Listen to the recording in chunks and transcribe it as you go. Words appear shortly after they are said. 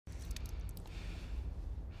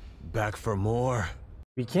Back for more.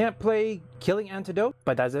 We can't play Killing Antidote,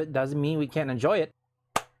 but doesn't mean we can't enjoy it.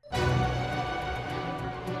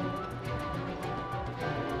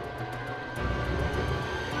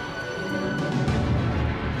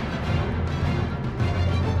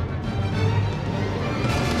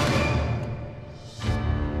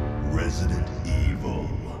 Resident Evil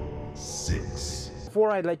 6. Before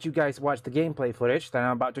I let you guys watch the gameplay footage that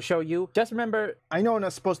I'm about to show you, just remember, I know I'm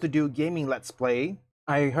not supposed to do gaming let's play.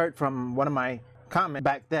 I heard from one of my comments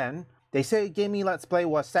back then, they say gaming let's play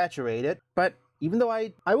was saturated, but even though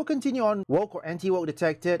I will continue on woke or anti-woke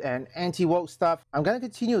detected and anti-woke stuff, I'm gonna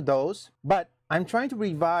continue those, but I'm trying to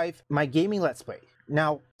revive my gaming let's play.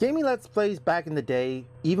 Now, gaming let's plays back in the day,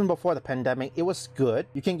 even before the pandemic, it was good.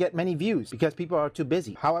 You can get many views because people are too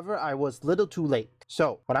busy. However, I was little too late.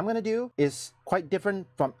 So what I'm gonna do is quite different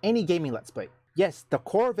from any gaming let's play. Yes, the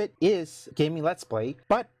core of it is gaming let's play,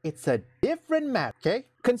 but it's a different map, okay?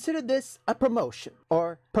 Consider this a promotion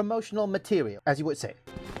or promotional material, as you would say.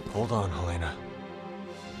 Hold on, Helena.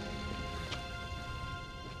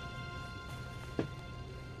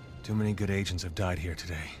 Too many good agents have died here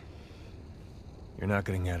today. You're not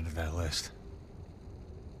getting added to that list.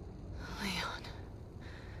 Leon.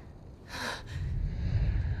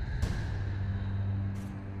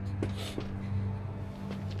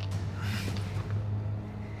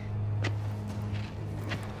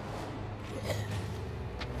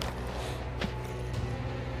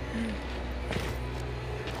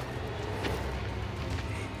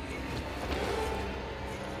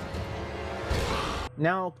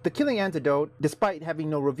 Now, the Killing Antidote, despite having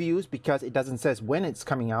no reviews because it doesn't say when it's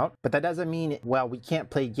coming out, but that doesn't mean, well, we can't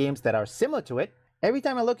play games that are similar to it. Every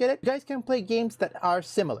time I look at it, you guys can play games that are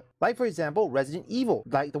similar. Like, for example, Resident Evil,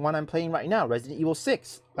 like the one I'm playing right now, Resident Evil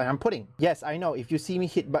 6, like I'm putting. Yes, I know, if you see me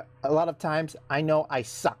hit but a lot of times, I know I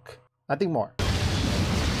suck. Nothing more.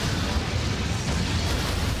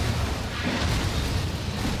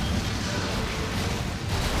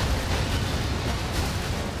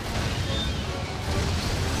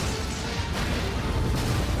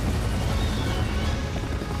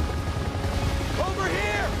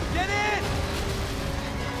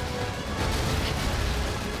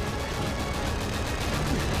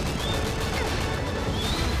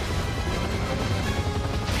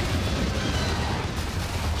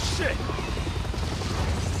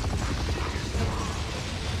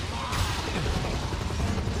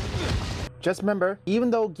 Just remember, even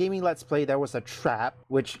though gaming let's play there was a trap,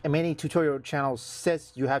 which many tutorial channels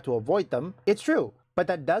says you have to avoid them, it's true. But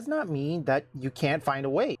that does not mean that you can't find a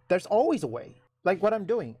way. There's always a way. Like what I'm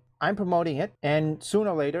doing. I'm promoting it, and sooner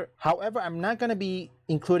or later, however, I'm not going to be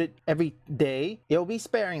included every day. It'll be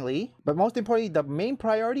sparingly, but most importantly, the main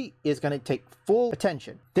priority is going to take full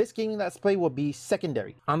attention. This gaming let's play will be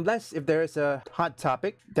secondary. Unless if there is a hot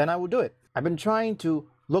topic, then I will do it. I've been trying to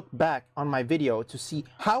look back on my video to see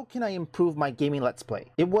how can I improve my gaming let's play.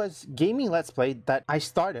 It was gaming let's play that I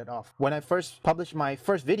started off when I first published my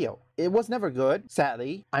first video. It was never good,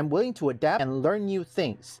 sadly. I'm willing to adapt and learn new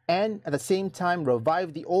things, and at the same time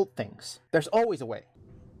revive the old things. There's always a way.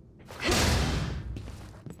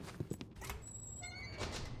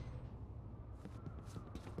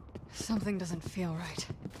 Something doesn't feel right.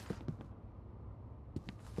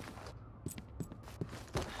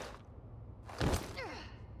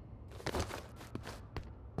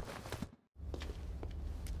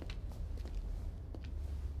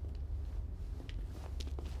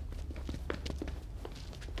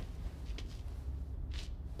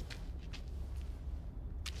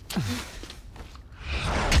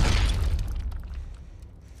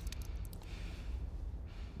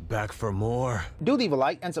 Back for more. Do leave a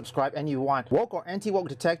like and subscribe, and if you want woke or anti-woke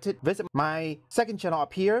detected, visit my second channel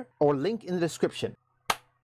up here or link in the description.